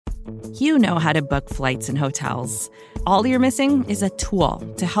You know how to book flights and hotels. All you're missing is a tool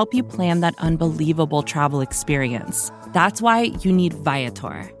to help you plan that unbelievable travel experience. That's why you need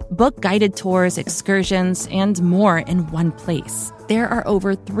Viator. Book guided tours, excursions, and more in one place. There are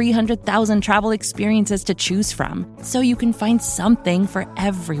over 300,000 travel experiences to choose from, so you can find something for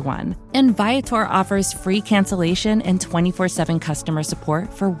everyone. And Viator offers free cancellation and 24/7 customer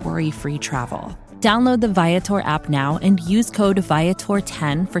support for worry-free travel. Download the Viator app now and use code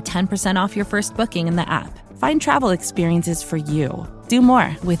Viator10 for 10% off your first booking in the app. Find travel experiences for you. Do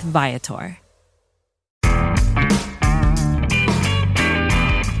more with Viator.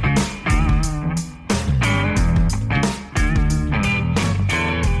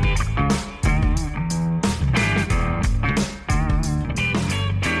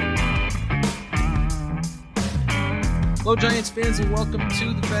 Hello, Giants fans, and welcome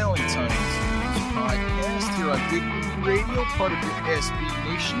to the Valentine podcast here on Big Blue Radio, part of your SB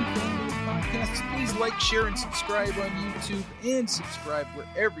Nation family of podcasts. Please like, share, and subscribe on YouTube, and subscribe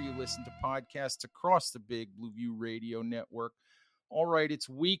wherever you listen to podcasts across the Big Blue View Radio network. All right, it's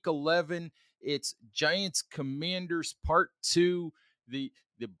week 11. It's Giants Commanders Part 2. The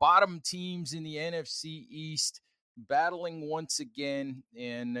bottom teams in the NFC East battling once again,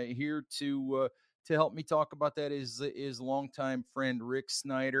 and here to help me talk about that is longtime friend Rick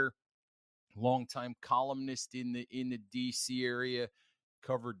Snyder, longtime columnist in the DC area,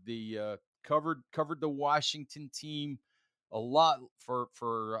 covered the Washington team a lot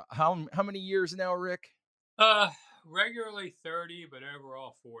for how many years now, Rick? Regularly 30, but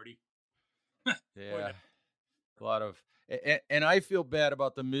overall 40. Yeah, a lot of, and I feel bad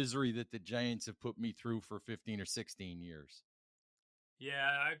about the misery that the Giants have put me through for 15 or 16 years.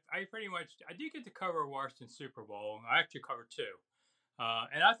 Yeah, I pretty much, I did get to cover Washington Super Bowl. I actually covered two.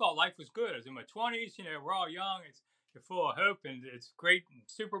 And I thought life was good. I was in my 20s, we're all young. You're full of hope, and it's great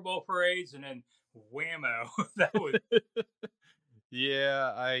Super Bowl parades, and then whammo. That was.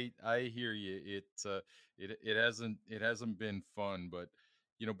 Yeah, I hear you. It hasn't been fun, but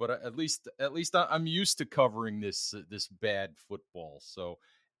at least I'm used to covering this bad football. So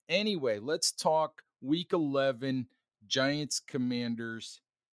anyway, let's talk week 11. Giants Commanders.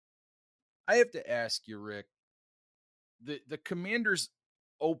 I have to ask you, Rick, the Commanders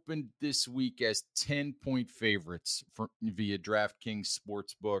opened this week as 10-point favorites via DraftKings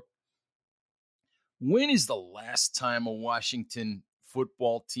Sportsbook. When is the last time a Washington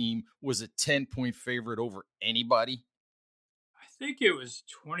football team was a 10-point favorite over anybody? I think it was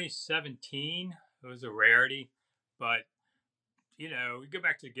 2017. It was a rarity, but we go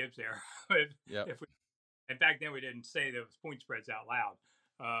back to the Gibbs era. Yeah. And back then we didn't say those point spreads out loud.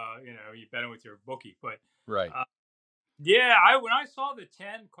 You bet them with your bookie. But right. When I saw the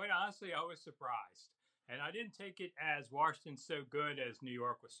 10, quite honestly, I was surprised. And I didn't take it as Washington's so good as New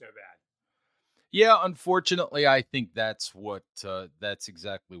York was so bad. Yeah, unfortunately, I think that's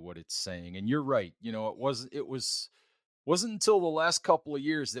exactly what it's saying. And you're right. It wasn't until the last couple of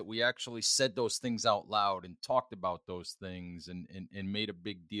years that we actually said those things out loud and talked about those things and made a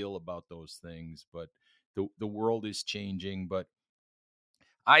big deal about those things. But the world is changing. But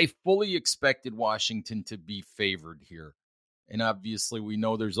I fully expected Washington to be favored here. And obviously, we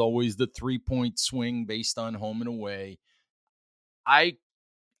know there's always the 3-point swing based on home and away. I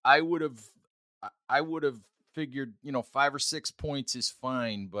would have figured, 5 or 6 points is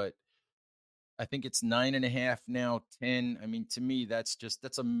fine, but I think it's 9.5 now, 10. I mean, to me, that's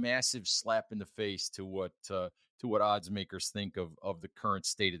a massive slap in the face to what odds makers think of the current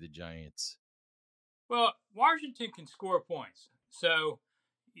state of the Giants. Well, Washington can score points, so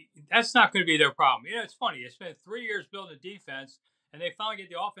that's not going to be their problem. It's funny. They spent 3 years building a defense, and they finally get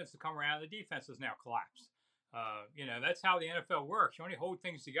the offense to come around. The defense has now collapsed. That's how the NFL works. You only hold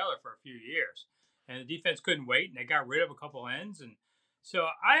things together for a few years, and the defense couldn't wait, and they got rid of a couple ends. And so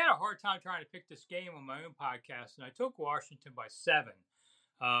I had a hard time trying to pick this game on my own podcast, and I took Washington by 7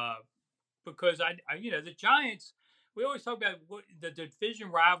 because the Giants. We always talk about what the division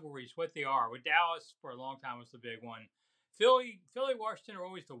rivalries, what they are. With Dallas for a long time was the big one. Philly, Washington are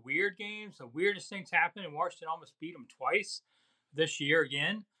always the weird games. The weirdest things happen, and Washington almost beat them twice this year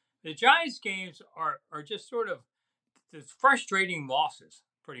again. The Giants games are just sort of the frustrating losses,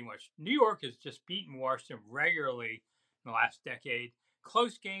 pretty much. New York has just beaten Washington regularly in the last decade.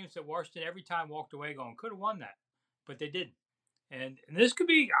 Close games that Washington every time walked away going, could have won that, but they didn't. And this could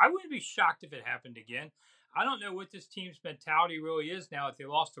be, I wouldn't be shocked if it happened again. I don't know what this team's mentality really is now. If they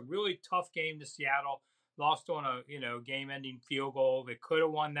lost a really tough game to Seattle, lost on a game-ending field goal, they could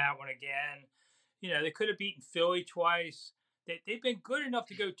have won that one again. They could have beaten Philly twice. They've been good enough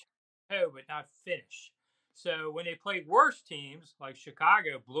to go toe, but not finish. So when they played worse teams, like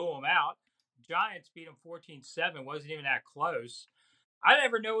Chicago blew them out, Giants beat them 14-7, wasn't even that close. I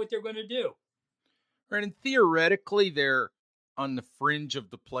never know what they're going to do. Right, and theoretically they're on the fringe of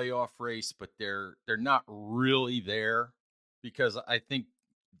the playoff race, but they're not really there because I think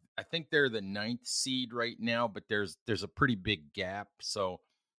they're the ninth seed right now, but there's a pretty big gap. So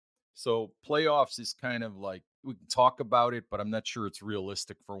playoffs is kind of like we can talk about it, but I'm not sure it's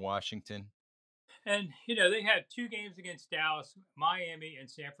realistic for Washington. And, they had 2 games against Dallas, Miami, and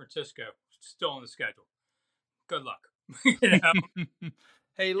San Francisco still on the schedule. Good luck. you know,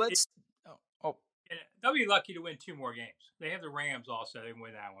 Hey, it, let's. Oh, oh, they'll be lucky to win 2 more games. They have the Rams also. They can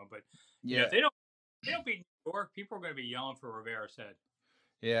win that one. But, yeah, if they don't beat New York, people are going to be yelling for Rivera's head.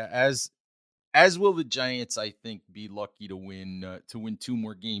 yeah. As will the Giants, I think, be lucky to win 2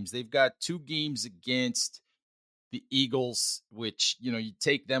 more games. They've got 2 games against the Eagles, which you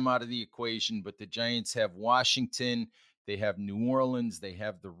take them out of the equation, but the Giants have Washington, they have New Orleans, they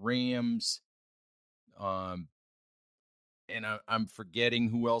have the Rams, um, and I'm forgetting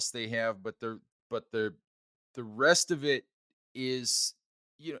who else they have, but the rest of it is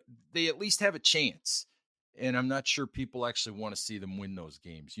they at least have a chance. And I'm not sure people actually want to see them win those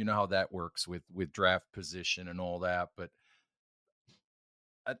games. You know how that works with draft position and all that. But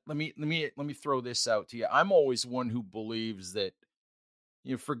let me throw this out to you. I'm always one who believes that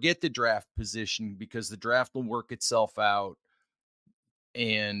forget the draft position because the draft will work itself out.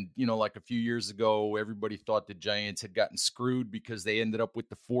 And like a few years ago, everybody thought the Giants had gotten screwed because they ended up with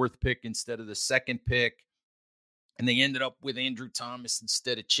the 4th pick instead of the 2nd pick, and they ended up with Andrew Thomas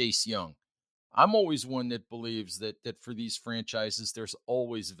instead of Chase Young. I'm always one that believes that for these franchises, there's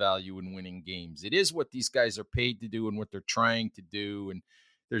always value in winning games. It is what these guys are paid to do and what they're trying to do. And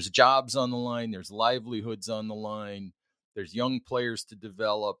there's jobs on the line. There's livelihoods on the line. There's young players to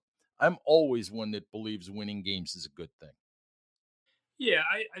develop. I'm always one that believes winning games is a good thing. Yeah,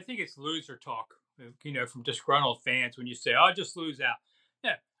 I think it's loser talk, from disgruntled fans when you say, "Oh, just lose out."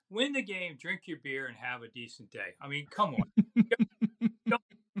 Yeah, win the game, drink your beer, and have a decent day. I mean, come on.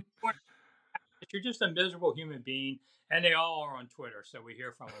 You're just a miserable human being, and they all are on Twitter, so we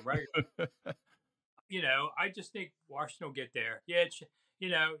hear from them regularly. I just think Washington will get there. Yeah,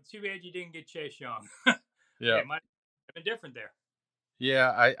 too bad you didn't get Chase Young. Yeah. It might have been different there.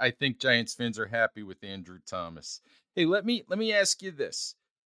 Yeah, I think Giants fans are happy with Andrew Thomas. Hey, let me ask you this.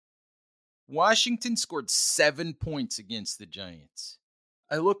 Washington scored 7 points against the Giants.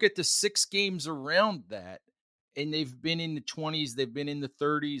 I look at the 6 games around that, and they've been in the 20s, they've been in the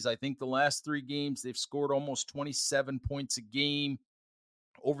 30s. I think the last 3 games, they've scored almost 27 points a game.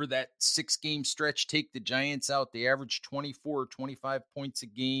 Over that 6-game stretch, take the Giants out, they average 24 or 25 points a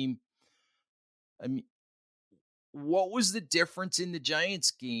game. I mean, what was the difference in the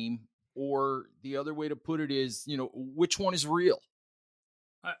Giants game? Or the other way to put it is, which one is real?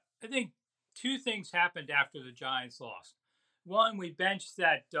 I think 2 things happened after the Giants lost. One, we benched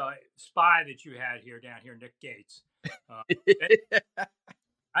that spy that you had down here, Nick Gates.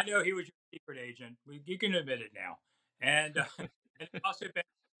 I know he was your secret agent. You can admit it now. And and also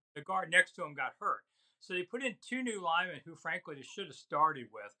the guard next to him got hurt. So they put in 2 new linemen who, frankly, they should have started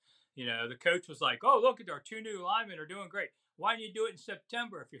with. The coach was like, "Oh, look at our 2 new linemen are doing great. Why didn't you do it in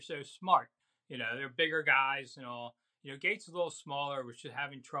September if you're so smart?" They're bigger guys and all. Gates is a little smaller, was just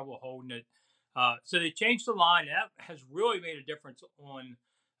having trouble holding it. So they changed the line. And that has really made a difference on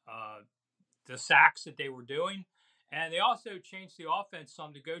the sacks that they were doing. And they also changed the offense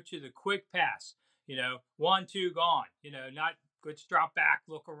some to go to the quick pass. 1, 2, gone. Not let's drop back,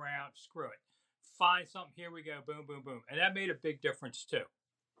 look around, screw it. Find something, here we go, boom, boom, boom. And that made a big difference too.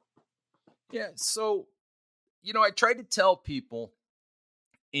 Yeah, so I tried to tell people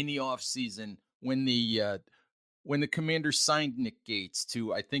in the offseason when the Commanders signed Nick Gates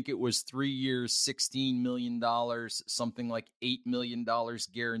to, I think it was 3 years, $16 million, something like $8 million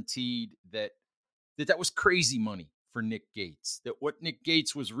guaranteed, that was crazy money for Nick Gates. That what Nick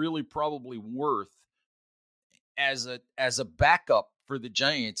Gates was really probably worth as a backup for the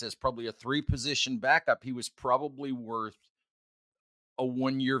Giants, as probably a 3-position backup, he was probably worth a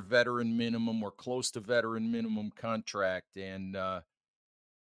 1-year veteran minimum or close to veteran minimum contract. And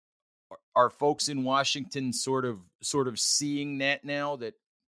are folks in Washington sort of seeing that now, that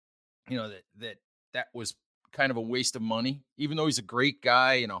that was kind of a waste of money, even though he's a great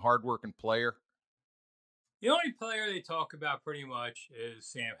guy and a hardworking player? The only player they talk about pretty much is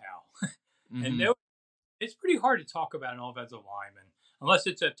Sam Howell. Mm-hmm. And it's pretty hard to talk about an offensive lineman, unless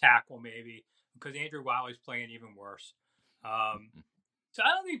it's a tackle maybe, because Andrew Wiley's playing even worse. So I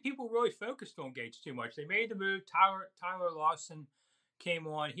don't think people really focused on Gates too much. They made the move. Tyler Lawson came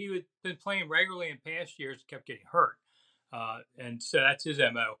on. He had been playing regularly in past years, kept getting hurt, and so that's his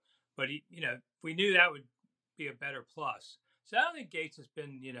mo. But we knew that would be a better plus. So I don't think Gates has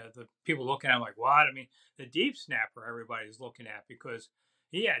been, the people looking at him like, what? I mean, the deep snapper everybody's looking at, because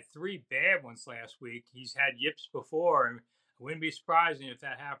he had 3 bad ones last week. He's had yips before, and it wouldn't be surprising if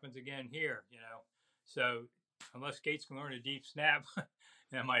that happens again here, So unless Gates can learn a deep snap,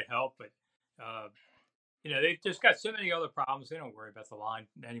 that might help. But, they've just got so many other problems. They don't worry about the line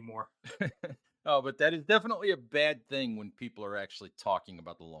anymore. Oh, but that is definitely a bad thing when people are actually talking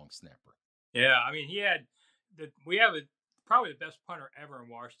about the long snapper. Yeah, I mean, we have probably the best punter ever in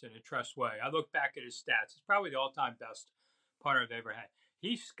Washington, in Tress Way. I look back at his stats. It's probably the all-time best punter I've ever had.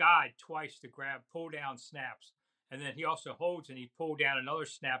 He skied twice to pull down snaps, and then he also holds, and he pulled down another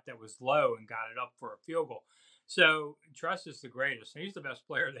snap that was low and got it up for a field goal. So Truss is the greatest. He's the best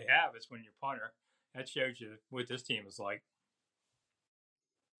player they have is when you're punter. That shows you what this team is like.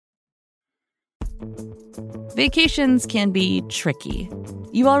 Vacations can be tricky.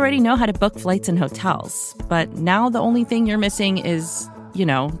 You already know how to book flights and hotels, but now the only thing you're missing is,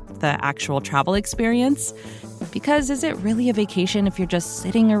 the actual travel experience. Because is it really a vacation if you're just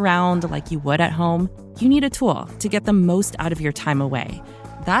sitting around like you would at home? You need a tool to get the most out of your time away.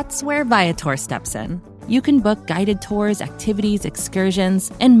 That's where Viator steps in. You can book guided tours, activities,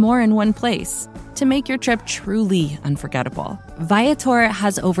 excursions, and more in one place to make your trip truly unforgettable. Viator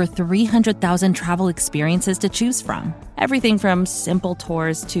has over 300,000 travel experiences to choose from. Everything from simple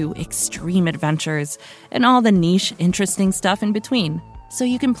tours to extreme adventures and all the niche, interesting stuff in between. So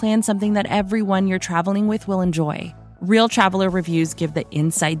you can plan something that everyone you're traveling with will enjoy. Real traveler reviews give the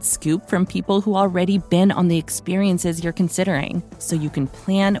inside scoop from people who already been on the experiences you're considering, so you can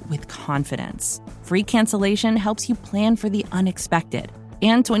plan with confidence. Free cancellation helps you plan for the unexpected.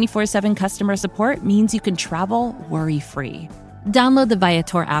 And 24/7 customer support means you can travel worry-free. Download the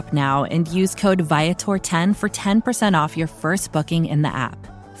Viator app now and use code Viator10 for 10% off your first booking in the app.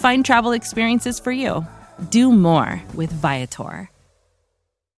 Find travel experiences for you. Do more with Viator.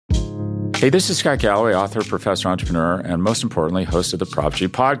 Hey, this is Scott Galloway, author, professor, entrepreneur, and most importantly, host of the Prop G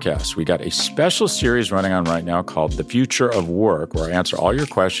podcast. We got a special series running on right now called The Future of Work, where I answer all your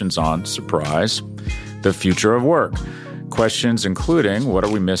questions on, surprise, the future of work. Questions including, what are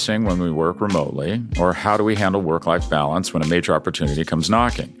we missing when we work remotely? Or how do we handle work-life balance when a major opportunity comes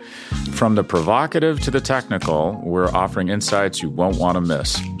knocking? From the provocative to the technical, we're offering insights you won't want to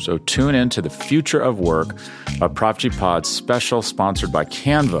miss. So tune in to The Future of Work, a Prop G Pod special sponsored by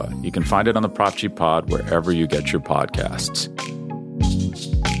Canva. You can find it on the Prop G Pod wherever you get your podcasts.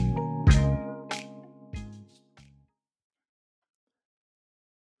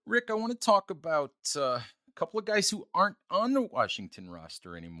 Rick, I want to talk about a couple of guys who aren't on the Washington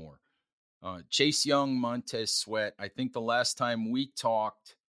roster anymore. Chase Young, Montez Sweat. I think the last time we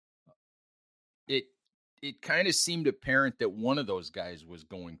talked, it kind of seemed apparent that one of those guys was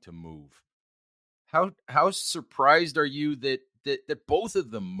going to move. How surprised are you that both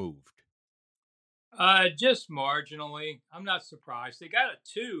of them moved? Just marginally. I'm not surprised. They got a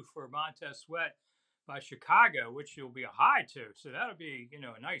 2 for Montez Sweat by Chicago, which will be a high 2. So that'll be,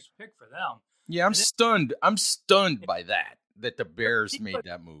 a nice pick for them. Yeah, I'm stunned. I'm stunned by that the Bears made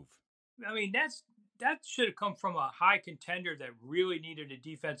that move. I mean, that should have come from a high contender that really needed a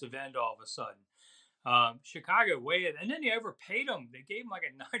defensive end all of a sudden. Chicago waited, and then they overpaid him. They gave him like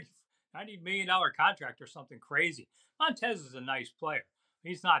a $90 million contract or something crazy. Montez is a nice player.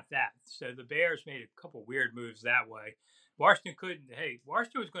 He's not that. So the Bears made a couple weird moves that way. Washington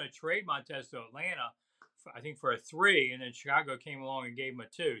was going to trade Montez to Atlanta, I think for a 3, and then Chicago came along and gave him a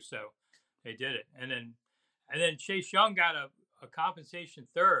 2. So they did it. And then Chase Young got a compensation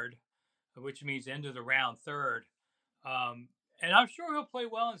 3rd, which means end of the round 3rd. And I'm sure he'll play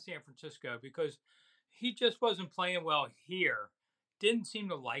well in San Francisco because he just wasn't playing well here. Didn't seem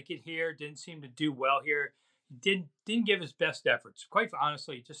to like it here. Didn't seem to do well here. Didn't give his best efforts. Quite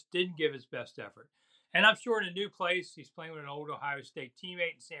honestly, just didn't give his best effort. And I'm sure in a new place, he's playing with an old Ohio State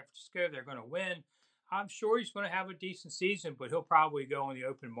teammate in San Francisco. They're going to win. I'm sure he's going to have a decent season, but he'll probably go in the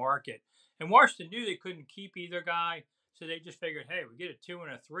open market. And Washington knew they couldn't keep either guy, so they just figured, hey, we get a 2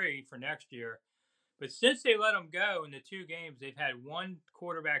 and a 3 for next year. But since they let him go in the 2 games, they've had 1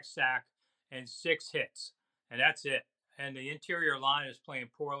 quarterback sack and 6 hits, and that's it. And the interior line is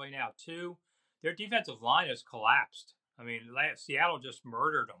playing poorly now, too. Their defensive line has collapsed. I mean, Seattle just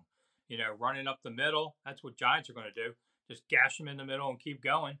murdered them, running up the middle. That's what Giants are going to do. Just gash them in the middle and keep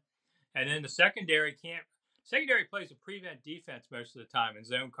going. And then the secondary plays a prevent defense most of the time in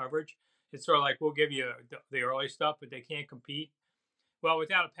zone coverage. It's sort of like, we'll give you the early stuff, but they can't compete. Well,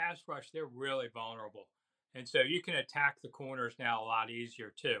 without a pass rush, they're really vulnerable. And so you can attack the corners now a lot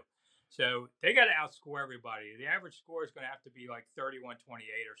easier too. So they got to outscore everybody. The average score is going to have to be like 31-28 or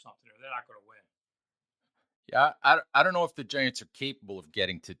something, or they're not going to win. Yeah, I don't know if the Giants are capable of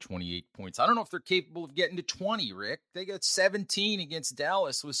getting to 28 points. I don't know if they're capable of getting to 20, Rick. They got 17 against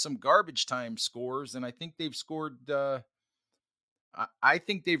Dallas with some garbage time scores, and I think they've scored I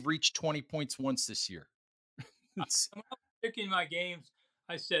think they've reached 20 points once this year. When I was picking my games,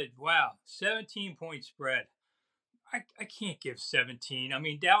 I said, wow, 17-point spread. I can't give 17. I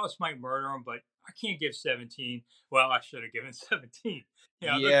mean, Dallas might murder them, but I can't give 17. Well, I should have given 17.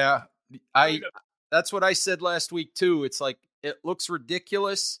 Yeah, that's what I said last week too. It's like it looks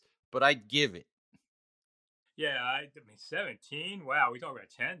ridiculous, but I'd give it. Yeah, I mean 17. Wow, we talking about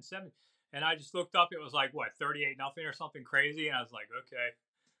 10, 7. And I just looked up. It was like what 38-0 or something crazy, and I was like, okay,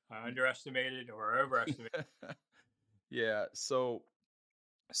 I underestimated or overestimated. Yeah, so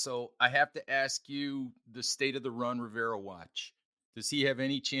I have to ask you the state of the Ron Rivera watch. Does he have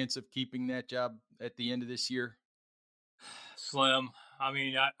any chance of keeping that job at the end of this year? Slim. I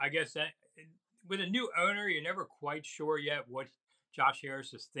mean, I guess that with a new owner, you're never quite sure yet what Josh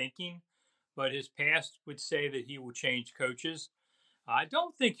Harris is thinking, but his past would say that he will change coaches. I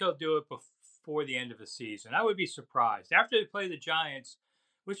don't think he'll do it before the end of the season. I would be surprised. After they play the Giants,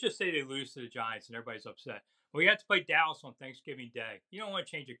 let's just say they lose to the Giants and everybody's upset. Well, you have to play Dallas on Thanksgiving Day. You don't want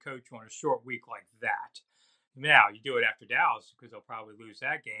to change a coach on a short week like that. Now, you do it after Dallas because they'll probably lose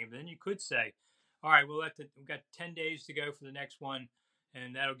that game. Then you could say, all right, we've got 10 days to go for the next one,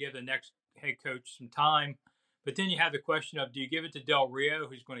 and that'll give the next head coach some time. But then you have the question of, do you give it to Del Rio,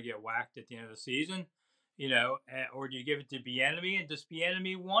 who's going to get whacked at the end of the season? Or do you give it to Bieniemy, and does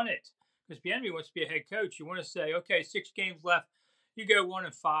Bieniemy want it? Because Bieniemy wants to be a head coach. You want to say, okay, 6 games left. You go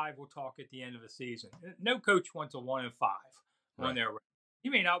 1-5. We'll talk at the end of the season. No coach wants a 1-5 when they're.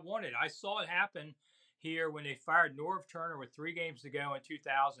 You may not want it. I saw it happen here when they fired Norv Turner with 3 games to go in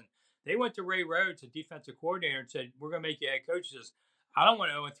 2000. They went to Ray Rhodes, a defensive coordinator, and said, "We're going to make you head coach." He says, "I don't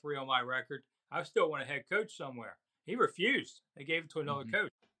want 0-3 on my record. I still want a head coach somewhere." He refused. They gave it to another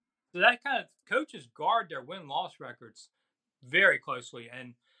coach. So that kind of coaches guard their win-loss records very closely.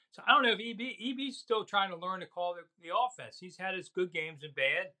 And so I don't know if EB's still trying to learn to call the offense. He's had his good games and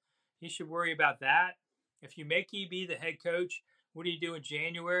bad. He should worry about that. If you make EB the head coach, what do you do in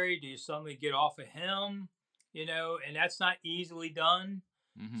January? Do you suddenly get off of him? And that's not easily done.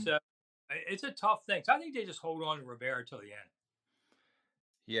 Mm-hmm. So it's a tough thing. So I think they just hold on to Rivera till the end.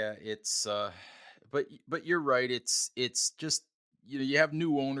 Yeah, it's but you're right. It's just you have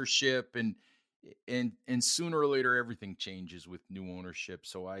new ownership and sooner or later everything changes with new ownership.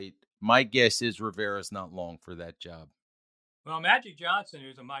 So my guess is Rivera's not long for that job. Well, Magic Johnson,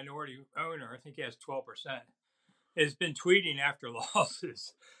 who's a minority owner, I think he has 12%, has been tweeting after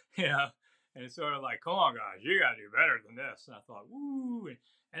losses, and it's sort of like, come on, guys, you got to do better than this. And I thought, woo.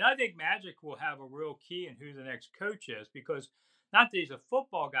 And I think Magic will have a real key in who the next coach is, because not that he's a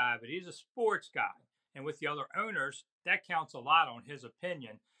football guy, but he's a sports guy. And with the other owners, that counts a lot on his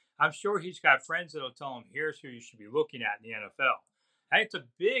opinion. I'm sure he's got friends that'll tell him, here's who you should be looking at in the NFL. It's a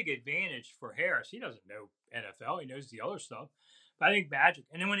big advantage for Harris. He doesn't know NFL. He knows the other stuff. But I think Magic.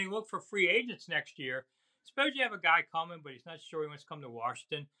 And then when you look for free agents next year, suppose you have a guy coming, but he's not sure he wants to come to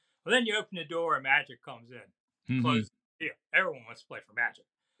Washington. Well, then you open the door and Magic comes in. Mm-hmm. Close the deal. Everyone wants to play for Magic.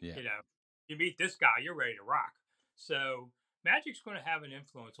 Yeah. You meet this guy, you're ready to rock. So Magic's going to have an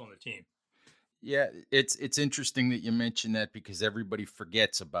influence on the team. Yeah, it's interesting that you mentioned that, because everybody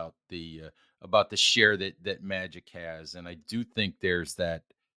forgets about the share that Magic has, and I do think there's that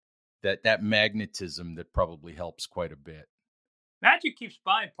magnetism that probably helps quite a bit. Magic keeps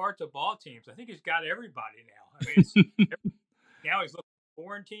buying parts of ball teams. I think he's got everybody now. I mean, now he's looking for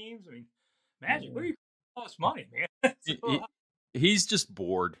foreign teams. I mean, Magic, where are you getting all this money, man? He's just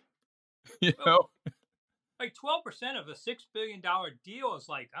bored, Like 12% of a $6 billion deal is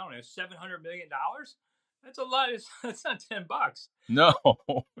like, I don't know, $700 million. That's a lot. That's not $10. No.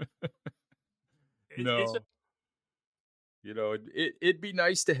 No. It'd be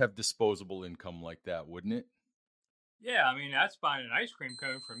nice to have disposable income like that, wouldn't it? Yeah, I mean, that's buying an ice cream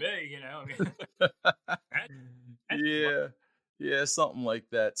cone for me, I mean. Yeah, something like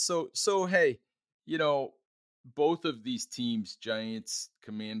that. So hey, both of these teams, Giants,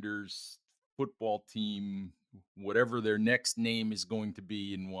 Commanders, football team, whatever their next name is going to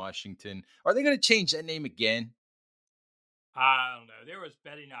be in Washington, are they going to change that name again? I don't know. There was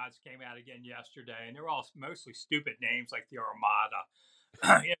betting odds came out again yesterday, and they're all mostly stupid names like the Armada.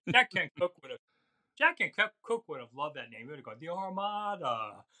 Jack and Cook would have loved that name. He would have gone the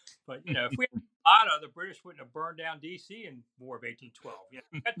Armada. But if we had Armada, the British wouldn't have burned down D.C. in War of 1812.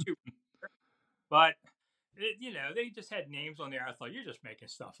 But They just had names on there. I thought, you're just making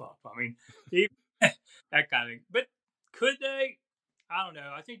stuff up. I mean, that kind of thing. But could they? I don't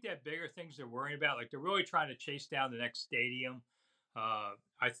know. I think they have bigger things they're worrying about. Like, they're really trying to chase down the next stadium.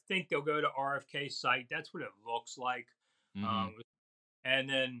 I think they'll go to RFK site. That's what it looks like. Mm-hmm. And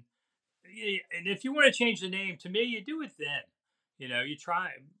then, and if you want to change the name, to me, you do it then. You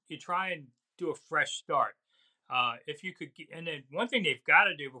try and do a fresh start. If you could, and then one thing they've got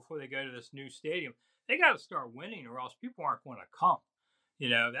to do before they go to this new stadium, they got to start winning, or else people aren't going to come.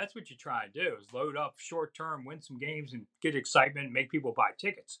 That's what you try and do, is load up short term, win some games, and get excitement, make people buy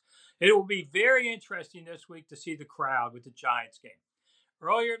tickets. It will be very interesting this week to see the crowd with the Giants game.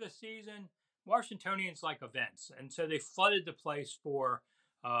 Earlier this season, Washingtonians like events, and so they flooded the place for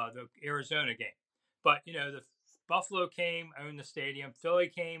the Arizona game. But the Buffalo came, owned the stadium. Philly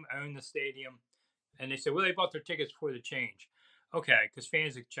came, owned the stadium, and they said, well, they bought their tickets before the change. Okay, because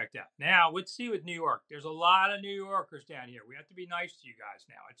fans have checked out. Now, let's see with New York. There's a lot of New Yorkers down here. We have to be nice to you guys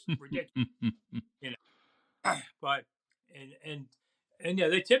now. It's ridiculous, But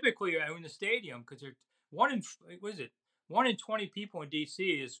they typically own the stadium because they're one in 20 people in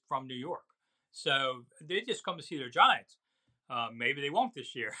DC is from New York, so they just come to see their Giants. Maybe they won't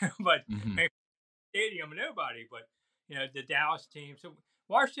this year, but maybe stadium nobody. But the Dallas team. So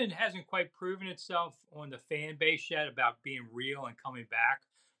Washington hasn't quite proven itself on the fan base yet about being real and coming back.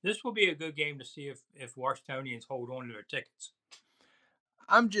 This will be a good game to see if Washingtonians hold on to their tickets.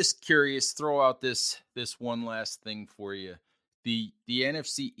 I'm just curious. Throw out this one last thing for you. The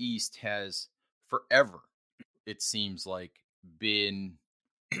NFC East has forever, it seems like, been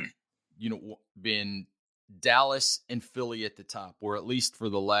Dallas and Philly at the top, or at least for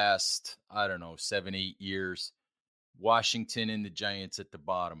the last, 7-8 years. Washington and the Giants at the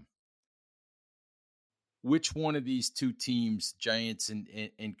bottom. Which one of these two teams, Giants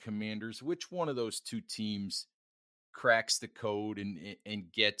and Commanders, which one of those two teams cracks the code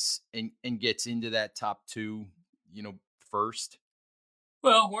and gets into that top two, first?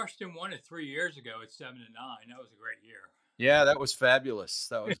 Well, Washington won it 3 years ago at 7-9. That was a great year. Yeah, that was fabulous.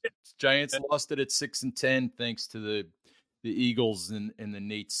 That was Giants lost it at 6-10 thanks to the Eagles and the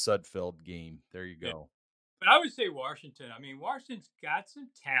Nate Sudfeld game. There you go. But I would say Washington. I mean, Washington's got some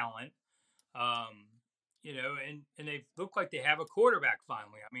talent, and they look like they have a quarterback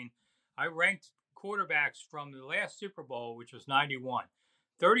finally. I mean, I ranked quarterbacks from the last Super Bowl, which was 91.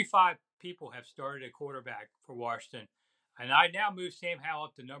 35 people have started a quarterback for Washington, and I now move Sam Howell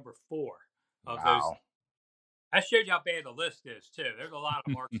up to number 4 of those. That shows you how bad the list is, too. There's a lot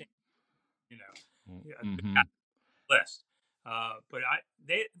of marks, list. But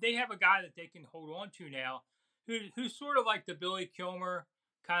they have a guy that they can hold on to now, who's sort of like the Billy Kilmer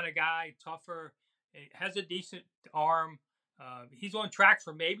kind of guy, tougher, has a decent arm. He's on track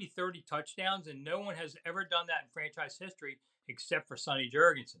for maybe 30 touchdowns, and no one has ever done that in franchise history except for Sonny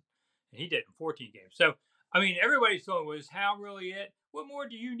Jurgensen, and he did it in 14 games. So, I mean, everybody's going, was Hal really it? What more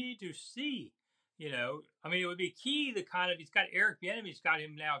do you need to see? I mean, it would be key to he's got Eric Bieniemy's got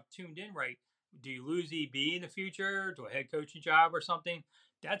him now tuned in right. Do you lose EB in the future to a head coaching job or something?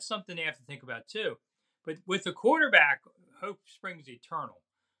 That's something they have to think about too. But with the quarterback, hope springs eternal.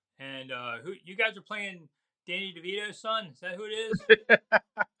 And who you guys are playing? Danny DeVito's son? Is that who it is?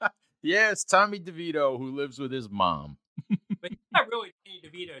 Yeah, it's Tommy DeVito, who lives with his mom. But he's not really Danny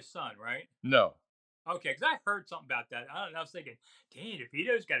DeVito's son, right? No. Okay, because I heard something about that. I don't know. I was thinking, Danny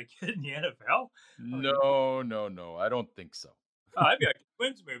DeVito's got a kid in the NFL? No. I don't think so. Oh, that'd be like a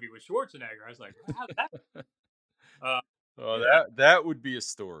Twins movie with Schwarzenegger. I was like, how's that? That would be a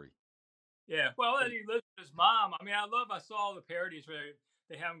story. Yeah, well, he lives with his mom. I mean, I saw the parodies where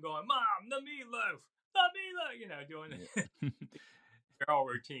they have him going, Mom, the meatloaf, doing the barrel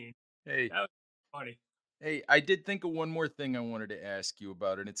routine. Hey, that was funny. Hey, I did think of one more thing I wanted to ask you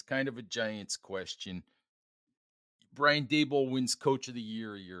about, and it's kind of a Giants question. Brian Daboll wins Coach of the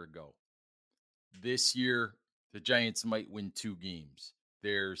Year a year ago. This year, the Giants might win 2 games.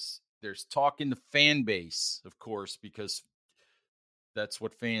 There's talk in the fan base, of course, because that's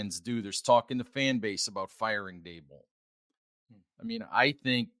what fans do. There's talk in the fan base about firing Daboll. I mean, I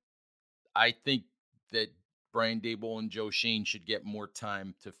think that Brian Daboll and Joe Schoen should get more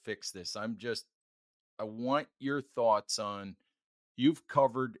time to fix this. I want your thoughts on, you've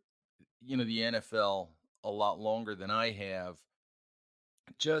covered, the NFL a lot longer than I have.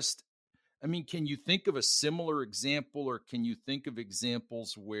 Can you think of a similar example, or can you think of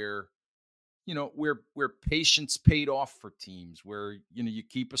examples where patience paid off for teams, where, you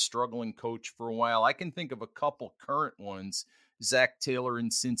keep a struggling coach for a while? I can think of a couple current ones, Zach Taylor in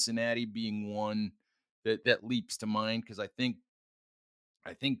Cincinnati being one that leaps to mind, because I think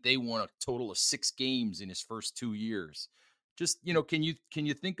I think they won a total of 6 games in his first 2 years. Just, can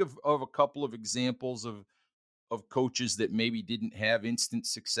you think of a couple of examples of coaches that maybe didn't have instant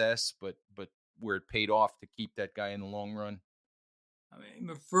success, but where it paid off to keep that guy in the long run? I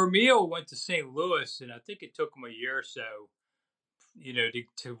mean, Vermeil went to St. Louis, and I think it took him a year or so,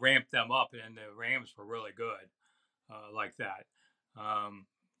 to ramp them up, and the Rams were really good like that. I'm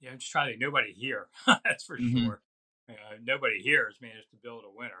just trying to think. Nobody here, that's for Mhm. sure. Nobody here has managed to build a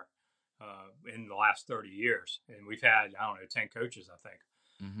winner in the last 30 years, and we've had, I don't know, 10 coaches, I think.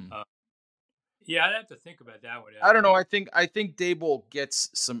 Mhm. Uh, yeah, I'd have to think about that one. I don't know. I think Dable gets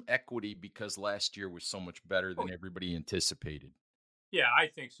some equity because last year was so much better Oh, than everybody anticipated. yeah, I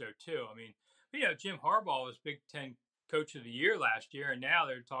think so too. I mean, Jim Harbaugh was Big Ten Coach of the Year last year, and now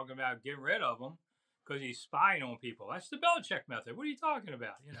they're talking about getting rid of him because he's spying on people. That's the Belichick method. What are you talking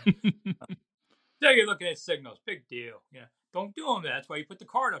about? So you're looking at signals. Big deal. Don't do them. That's why you put the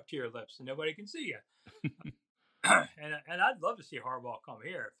card up to your lips and nobody can see you. and I'd love to see Harbaugh come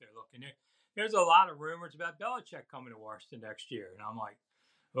here if they're looking. There's a lot of rumors about Belichick coming to Washington next year, and I'm like,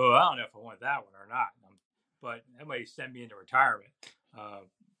 oh, I don't know if I want that one or not. But that might send me into retirement. Uh,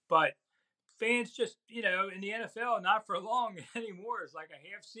 but fans just, in the NFL, not for long anymore. It's like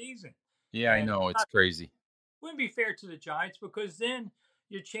a half season, Yeah, I and know, it's crazy. wouldn't be fair to the Giants because then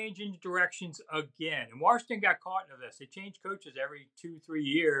you're changing directions again. And Washington got caught into this. They change coaches every 2-3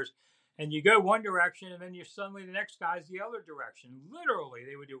 years, and you go one direction, and then you're suddenly the next guy's the other direction. Literally,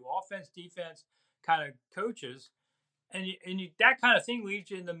 they would do offense, defense kind of coaches, and that kind of thing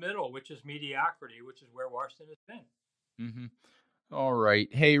leads you in the middle, which is mediocrity, which is where Washington has been. Mhm. All right.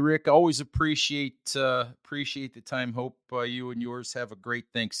 Hey, Rick, always appreciate the time. Hope you and yours have a great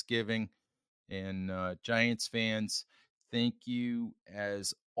Thanksgiving. And Giants fans, thank you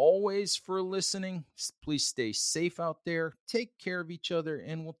as always for listening. Please stay safe out there. Take care of each other,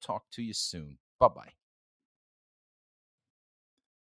 and we'll talk to you soon. Bye-bye.